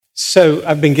So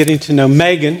I've been getting to know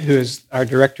Megan, who is our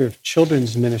director of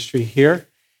children's ministry here,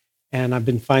 and I've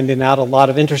been finding out a lot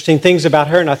of interesting things about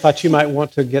her, and I thought you might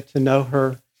want to get to know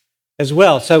her as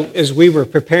well. So as we were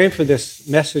preparing for this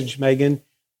message, Megan,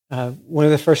 one of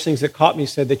the first things that caught me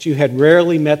said that you had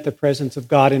rarely met the presence of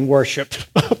God in worship. So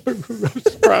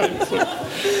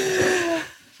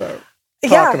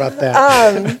talk about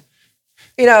that.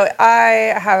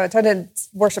 I have attended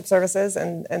worship services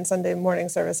and Sunday morning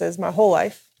services my whole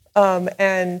life.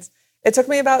 And it took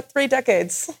me about 3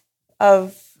 decades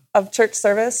of church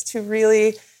service to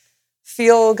really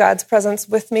feel God's presence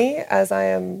with me as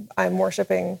I'm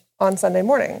worshiping on Sunday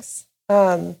mornings.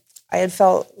 I had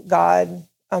felt God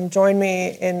join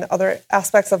me in other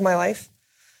aspects of my life,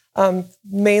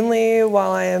 mainly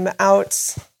while I am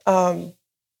out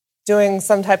doing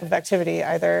some type of activity,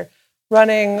 either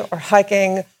running or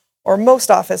hiking, or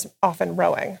most often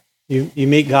rowing. You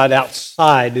meet God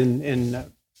outside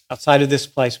outside of this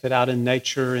place, but out in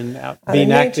nature and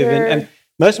being active. And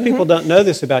most people don't know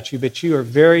this about you, but you are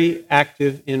very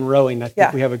active in rowing. I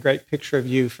think we have a great picture of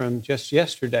you from just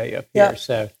yesterday up here. Yep.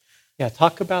 So,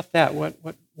 talk about that.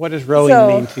 What does rowing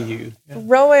mean to you? Yeah.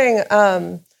 Rowing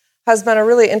has been a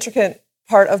really intricate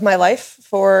part of my life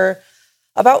for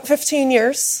about 15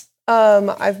 years.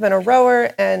 I've been a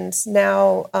rower, and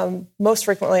now most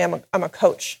frequently I'm a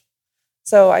coach.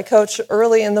 So I coach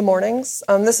early in the mornings.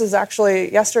 This is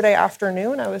actually yesterday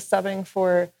afternoon. I was subbing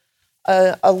for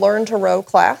a Learn to Row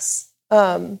class.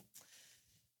 And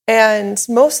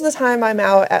most of the time I'm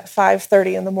out at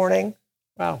 5:30 in the morning.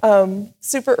 Wow.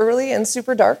 Super early and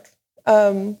super dark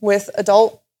with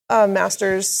adult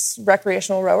masters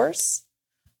recreational rowers.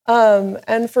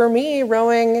 And for me,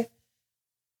 rowing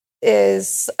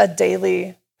is a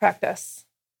daily practice.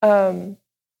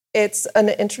 It's an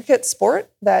intricate sport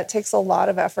that takes a lot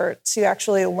of effort to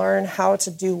actually learn how to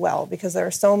do well, because there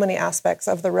are so many aspects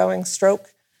of the rowing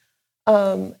stroke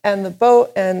and the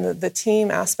boat and the team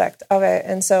aspect of it.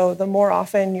 And so the more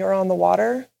often you're on the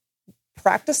water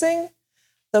practicing,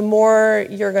 the more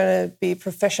you're going to be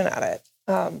proficient at it.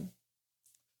 And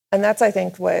that's, I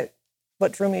think, what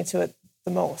drew me to it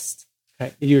the most.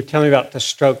 Okay. You were telling me about the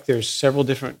stroke. There's several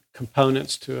different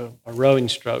components to a rowing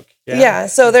stroke. Yeah.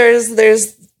 So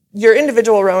there's your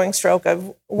individual rowing stroke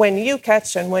of when you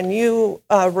catch and when you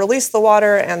release the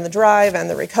water, and the drive and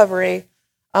the recovery.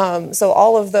 So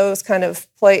all of those kind of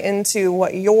play into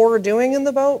what you're doing in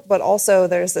the boat, but also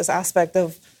there's this aspect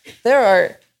of there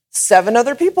are 7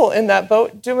 other people in that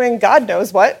boat doing God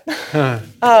knows what.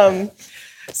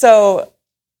 So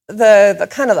the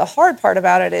kind of the hard part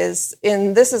about it is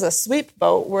this is a sweep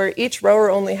boat where each rower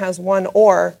only has one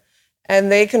oar, and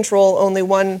they control only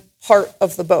one part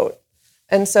of the boat.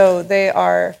 And so they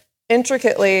are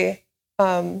intricately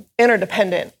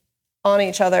interdependent on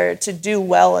each other to do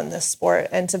well in this sport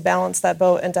and to balance that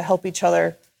boat and to help each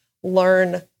other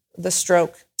learn the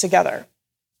stroke together.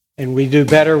 And we do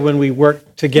better when we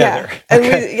work together.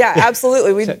 Yeah,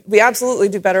 absolutely. We absolutely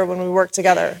do better when we work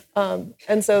together.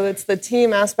 And so it's the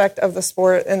team aspect of the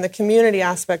sport and the community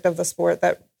aspect of the sport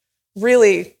that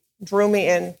really drew me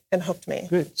in and hooked me.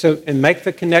 Good. So, and make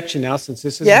the connection now, since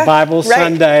this is Bible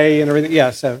Sunday and everything.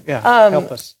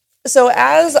 Help us. So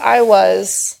as I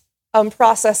was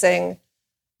processing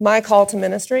my call to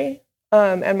ministry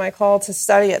and my call to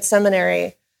study at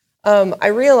seminary, I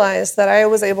realized that I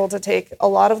was able to take a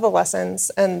lot of the lessons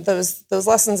and those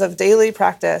lessons of daily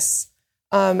practice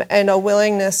and a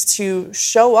willingness to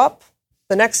show up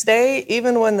the next day,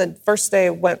 even when the first day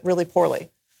went really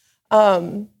poorly,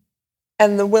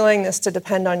 and the willingness to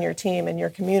depend on your team and your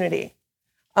community.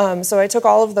 So I took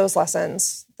all of those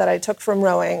lessons that I took from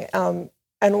rowing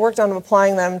and worked on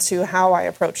applying them to how I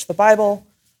approach the Bible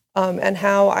and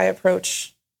how I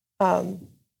approach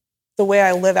the way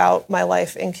I live out my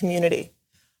life in community.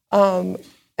 And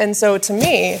so to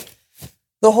me,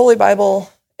 the Holy Bible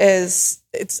it's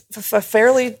a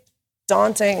fairly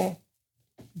daunting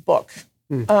book.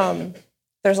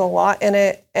 There's a lot in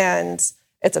it, and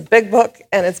it's a big book,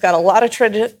 and it's got a lot of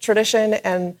tradition,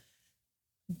 and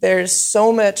there's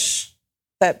so much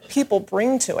that people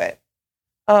bring to it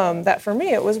that for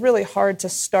me, it was really hard to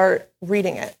start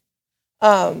reading it,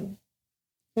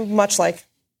 much like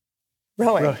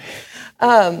rowing.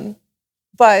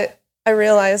 But I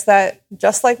realized that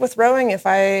just like with rowing, if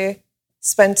I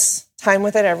spent time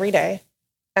with it every day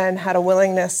and had a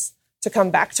willingness to come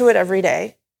back to it every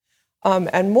day,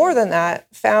 and more than that,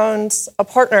 found a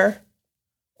partner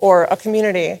or a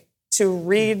community to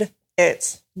read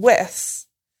it with,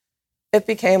 it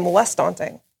became less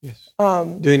daunting Yes.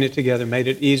 Doing it together made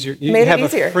it easier. You Made it have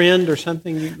easier. a friend or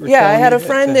something? You were Yeah, I telling had me a that,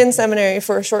 friend in seminary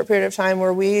for a short period of time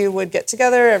where we would get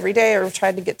together every day, or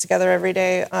tried to get together every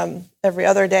day, every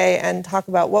other day, and talk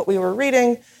about what we were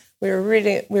reading. We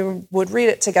would read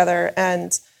it together,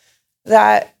 and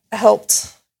that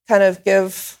helped kind of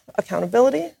give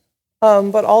accountability,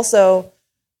 but also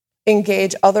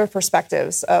engage other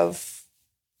perspectives of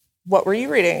what were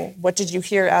you reading? What did you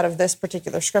hear out of this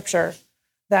particular scripture?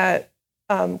 That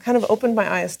kind of opened my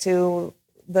eyes to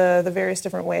the various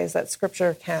different ways that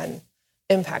scripture can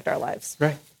impact our lives.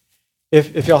 Right.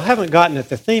 If y'all haven't gotten it,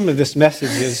 the theme of this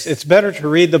message is it's better to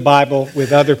read the Bible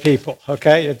with other people,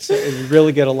 okay? You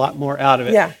really get a lot more out of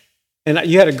it. Yeah. And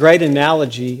you had a great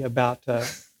analogy about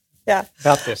this.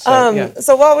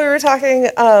 So while we were talking,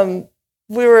 I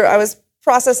was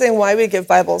processing why we give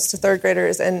Bibles to third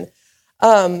graders, and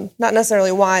not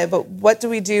necessarily why, but what do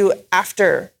we do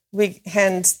after we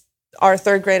hand our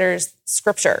third graders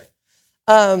scripture?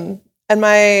 And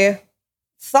my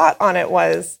thought on it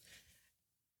was,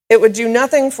 it would do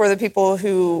nothing for the people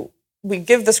who we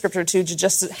give the scripture to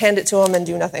just hand it to them and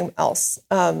do nothing else.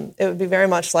 It would be very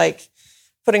much like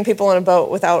putting people in a boat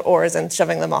without oars and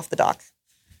shoving them off the dock.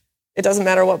 It doesn't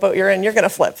matter what boat you're in, you're going to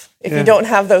flip if you don't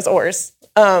have those oars.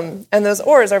 And those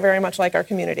oars are very much like our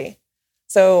community.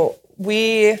 So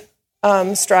we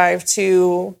strive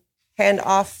to hand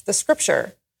off the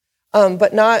scripture,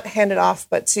 but not hand it off,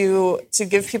 but to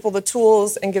give people the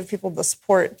tools and give people the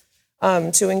support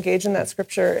to engage in that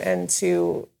scripture and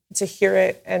to hear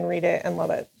it and read it and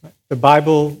love it. The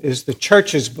Bible is the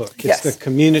church's book. It's Yes. the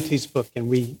community's book, and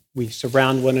we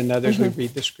surround one another as we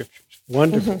read the scriptures.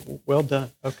 Wonderful. Well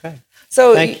done. Okay.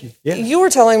 So Thank you. Yeah. You were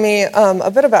telling me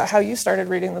a bit about how you started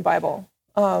reading the Bible,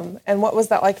 and what was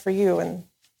that like for you? And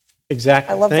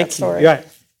Exactly. I love Thank that story. You. Right.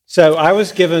 So I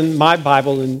was given my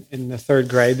Bible in the third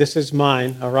grade. This is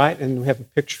mine, all right? And we have a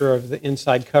picture of the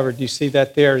inside cover. Do you see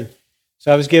that there?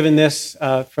 So I was given this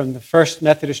from the First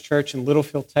Methodist Church in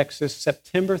Littlefield, Texas,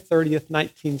 September 30th,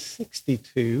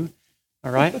 1962,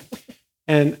 all right?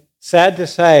 And sad to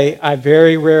say, I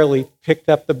very rarely picked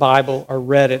up the Bible or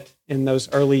read it in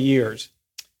those early years,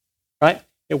 right?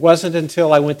 It wasn't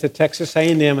until I went to Texas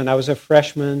A&M and I was a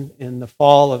freshman in the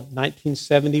fall of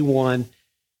 1971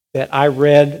 that I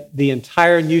read the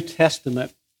entire New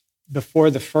Testament before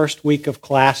the first week of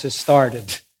classes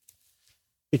started,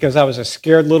 because I was a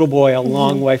scared little boy a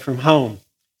long way from home.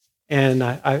 And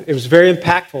it was very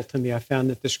impactful to me. I found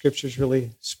that the scriptures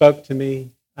really spoke to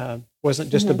me. Wasn't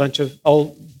just a bunch of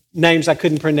old names I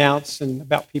couldn't pronounce and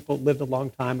about people who lived a long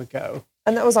time ago.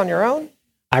 And that was on your own?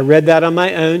 I read that on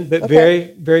my own, but very,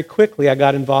 very quickly I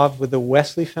got involved with the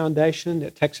Wesley Foundation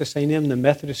at Texas A&M, the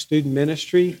Methodist Student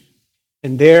Ministry.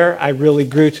 And there I really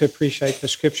grew to appreciate the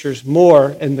scriptures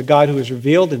more and the God who is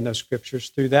revealed in those scriptures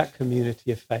through that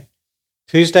community of faith.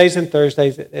 Tuesdays and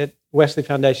Thursdays at Wesley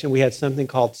Foundation, we had something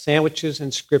called Sandwiches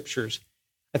and Scriptures.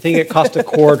 I think it cost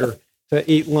 $0.25 to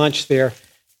eat lunch there.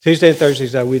 Tuesday and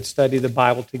Thursdays, though, we'd study the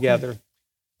Bible together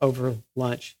over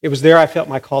lunch. It was there I felt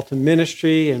my call to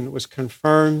ministry and was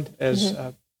confirmed as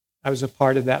I was a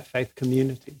part of that faith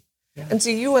community. Yeah. And so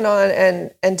you went on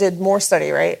and did more study,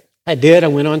 right? I did. I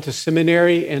went on to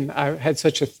seminary, and I had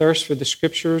such a thirst for the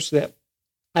scriptures that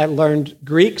I learned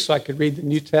Greek so I could read the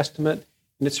New Testament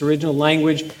in its original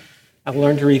language. I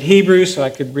learned to read Hebrew so I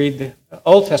could read the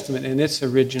Old Testament in its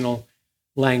original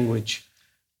language.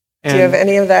 And do you have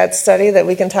any of that study that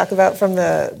we can talk about from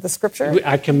the scripture?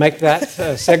 I can make that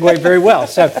segue very well.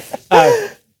 So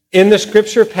in the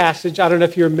scripture passage, I don't know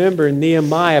if you remember in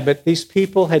Nehemiah, but these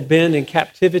people had been in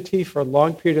captivity for a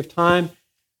long period of time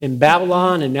in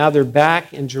Babylon, and now they're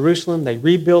back in Jerusalem. They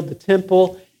rebuild the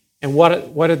temple. And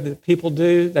what did the people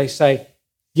do? They say,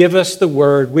 give us the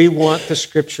word. We want the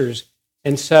scriptures.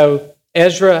 And so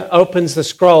Ezra opens the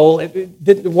scroll.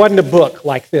 It wasn't a book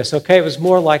like this, okay? It was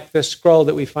more like the scroll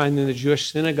that we find in the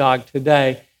Jewish synagogue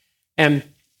today. And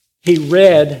he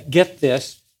read, get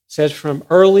this, says from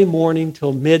early morning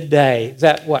till midday. Is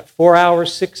that what, 4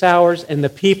 hours, 6 hours? And the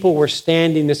people were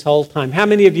standing this whole time. How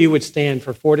many of you would stand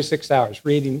for 4 to 6 hours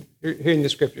hearing the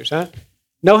scriptures, huh?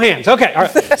 No hands. Okay, all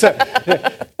right.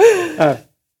 So,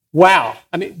 wow.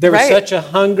 I mean, there was such a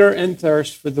hunger and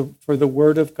thirst for the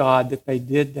word of God that they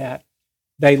did that.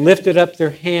 They lifted up their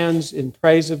hands in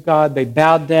praise of God. They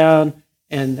bowed down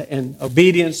in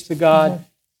obedience to God,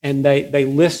 and they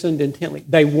listened intently.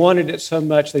 They wanted it so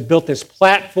much. They built this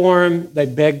platform. They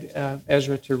begged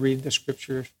Ezra to read the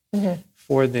scriptures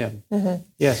for them.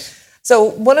 Yes. So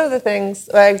one of the things,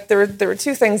 there were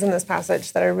two things in this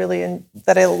passage that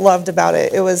I loved about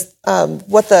it. It was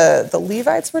what the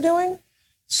Levites were doing.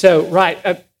 So,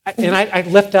 right. I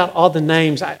left out all the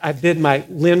names. I did my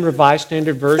Lynn Revised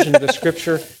Standard Version of the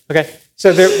Scripture. Okay,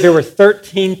 so there were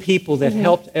 13 people that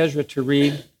helped Ezra to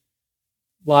read,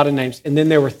 a lot of names. And then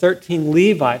there were 13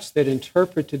 Levites that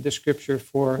interpreted the Scripture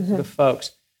for the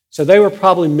folks. So they were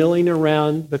probably milling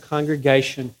around the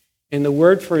congregation. And the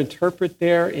word for interpret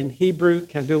there in Hebrew,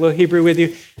 can I do a little Hebrew with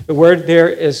you? The word there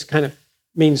is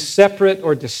means separate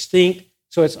or distinct.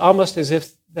 So it's almost as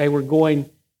if they were going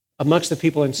amongst the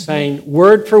people and saying,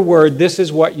 word for word, this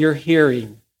is what you're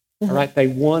hearing. All right, they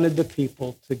wanted the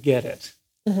people to get it.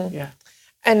 Yeah.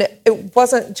 And it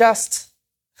wasn't just,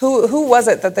 who was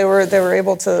it that they were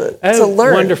able to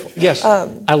learn? Wonderful. Yes.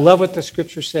 I love what the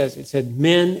Scripture says. It said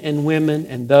men and women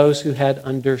and those who had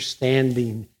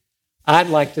understanding. I'd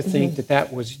like to think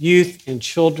that was youth and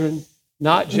children,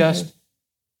 not just,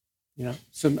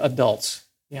 some adults.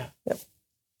 Yeah. Yep.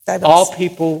 All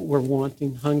people were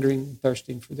wanting, hungering, and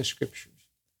thirsting for the Scriptures.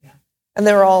 Yeah. And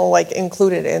they were all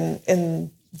included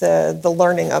in the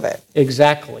learning of it.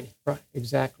 Exactly. Right.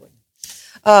 Exactly.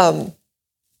 Yep.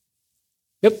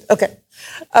 Okay.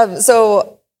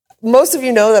 So most of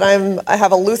you know that I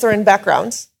have a Lutheran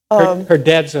background. Her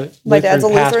dad's a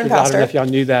Lutheran pastor. I don't know if y'all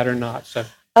knew that or not.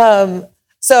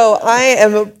 So I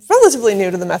am relatively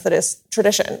new to the Methodist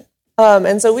tradition.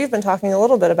 And so we've been talking a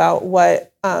little bit about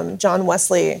what John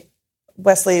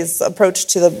Wesley's approach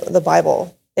to the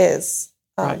Bible is.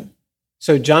 Right.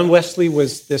 So John Wesley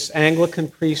was this Anglican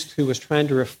priest who was trying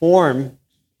to reform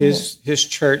his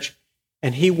church,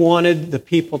 and he wanted the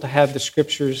people to have the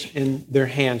Scriptures in their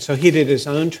hands. So he did his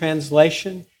own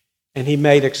translation, and he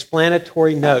made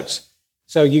explanatory notes.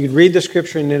 So you could read the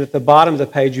Scripture, and then at the bottom of the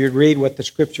page, you'd read what the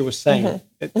Scripture was saying,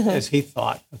 as he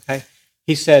thought. Okay,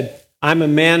 he said, I'm a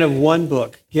man of one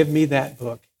book. Give me that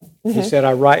book. He said,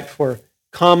 I write for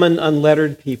common,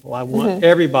 unlettered people. I want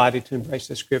everybody to embrace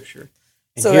the Scripture.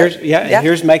 And so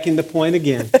here's making the point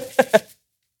again.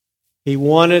 He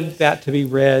wanted that to be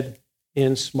read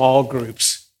in small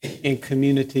groups, in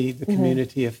community, the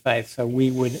community of faith, so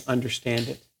we would understand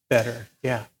it better.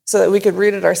 Yeah. So that we could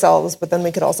read it ourselves, but then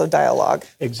we could also dialogue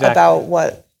about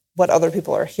what other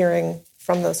people are hearing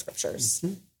from those Scriptures.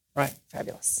 Right.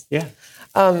 Fabulous. Yeah.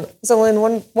 So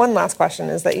Lynn, one last question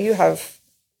is that you have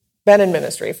been in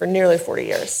ministry for nearly 40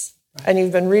 years, and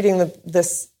you've been reading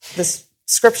the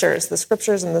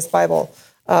scriptures in this Bible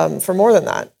for more than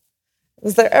that.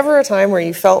 Was there ever a time where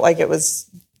you felt like it was,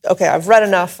 okay, I've read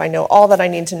enough, I know all that I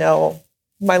need to know,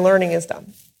 my learning is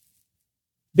done?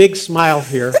 Big smile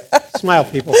here. Smile,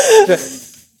 people.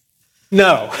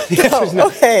 No. No.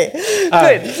 Okay,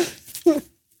 good.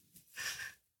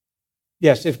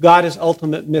 Yes, if God is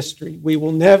ultimate mystery, we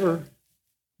will never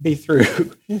be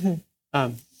through.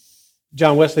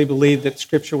 John Wesley believed that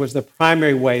Scripture was the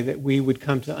primary way that we would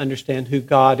come to understand who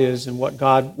God is and what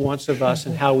God wants of us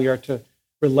and how we are to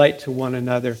relate to one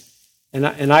another. And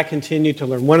I continue to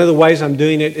learn. One of the ways I'm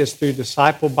doing it is through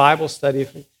Disciple Bible Study.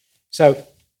 So,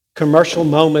 commercial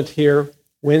moment here,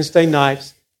 Wednesday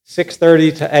nights,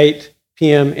 6:30 to 8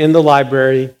 p.m. in the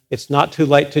library. It's not too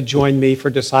late to join me for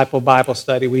Disciple Bible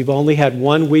Study. We've only had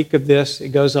 1 week of this. It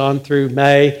goes on through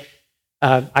May.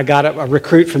 I got a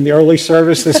recruit from the early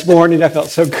service this morning. I felt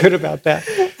so good about that.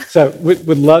 So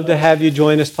would love to have you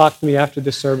join us. Talk to me after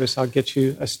the service. I'll get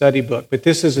you a study book. But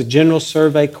this is a general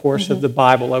survey course of the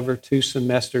Bible over 2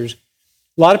 semesters.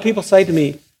 A lot of people say to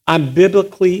me, I'm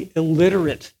biblically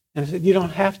illiterate. And I said, you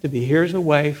don't have to be. Here's a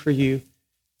way for you,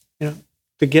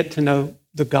 to get to know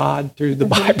the God through the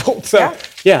Bible. So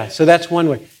so that's one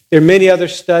way. There are many other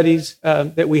studies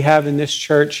that we have in this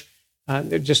church.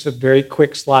 Just a very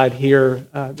quick slide here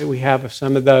that we have of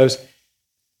some of those.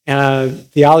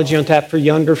 Theology on Tap for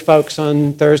younger folks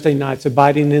on Thursday nights.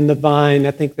 Abiding in the Vine,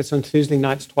 I think that's on Tuesday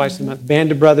nights twice a month.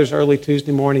 Band of Brothers early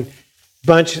Tuesday morning.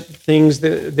 Bunch of things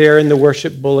there in the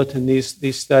worship bulletin,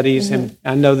 these studies. And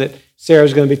I know that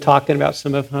Sarah's going to be talking about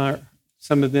some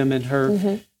of them in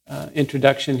her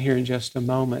introduction here in just a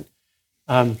moment.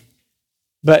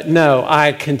 But no,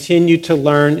 I continue to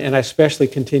learn, and I especially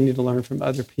continue to learn from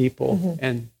other people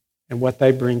and what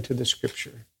they bring to the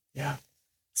Scripture. Yeah.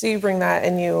 So you bring that,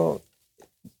 and you.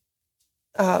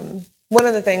 One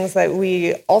of the things that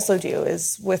we also do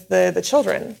is with the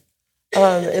children,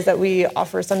 is that we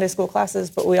offer Sunday school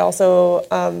classes, but we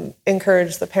also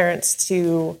encourage the parents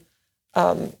to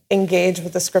engage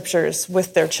with the Scriptures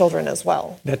with their children as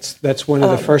well. That's one of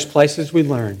the first places we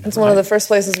learn. It's one of the first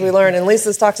places we learn, and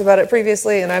Lisa's talked about it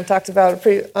previously, and I've talked about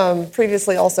it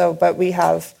previously also, but we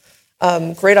have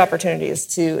great opportunities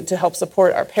to help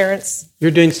support our parents.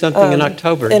 You're doing something in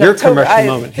October. Your commercial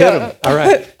moment. Hit them. All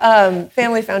right.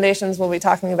 Family Foundations will be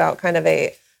talking about kind of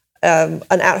a an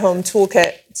at-home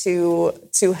toolkit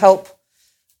to help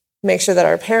make sure that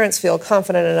our parents feel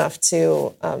confident enough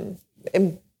to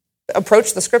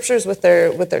approach the scriptures with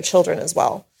their children as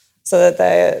well, so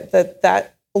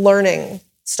that learning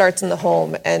starts in the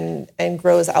home and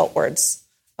grows outwards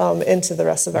into the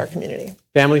rest of our community.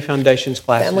 Family Foundations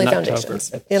class Family in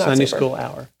Foundations October, in Sunday October. School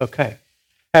Hour. Okay.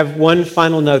 I have one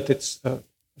final note that's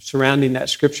surrounding that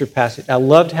scripture passage. I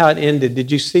loved how it ended.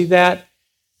 Did you see that?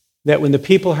 That when the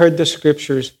people heard the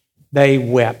scriptures, they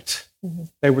wept. Mm-hmm.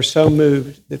 They were so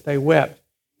moved that they wept.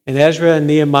 And Ezra and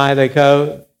Nehemiah, they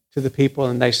go to the people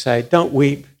and they say, don't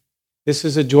weep. This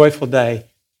is a joyful day.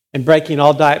 And breaking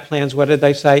all diet plans, what did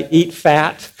they say? Eat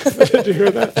fat. Did you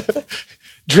hear that?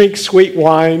 Drink sweet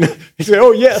wine. He said,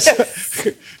 oh, yes.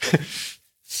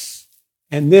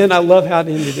 And then I love how it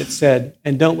ended. It said,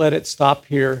 and don't let it stop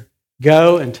here.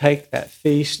 Go and take that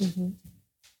feast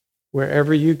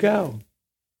wherever you go.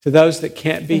 To those that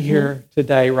can't be here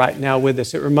today, right now with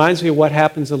us, it reminds me of what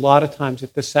happens a lot of times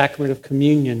at the sacrament of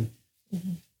communion.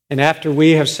 And after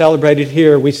we have celebrated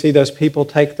here, we see those people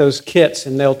take those kits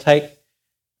and they'll take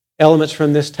elements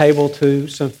from this table to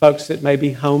some folks that may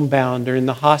be homebound or in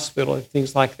the hospital and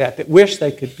things like that, that wish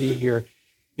they could be here.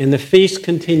 And the feast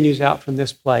continues out from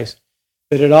this place.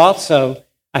 But it also,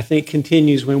 I think,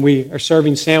 continues when we are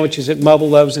serving sandwiches at Mobile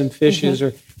Loaves and Fishes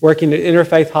or working at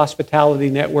Interfaith Hospitality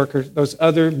Network or those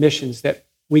other missions, that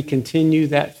we continue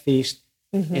that feast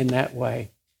in that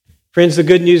way. Friends, the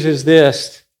good news is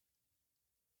this: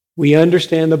 we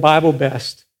understand the Bible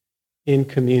best in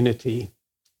community.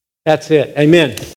 That's it. Amen.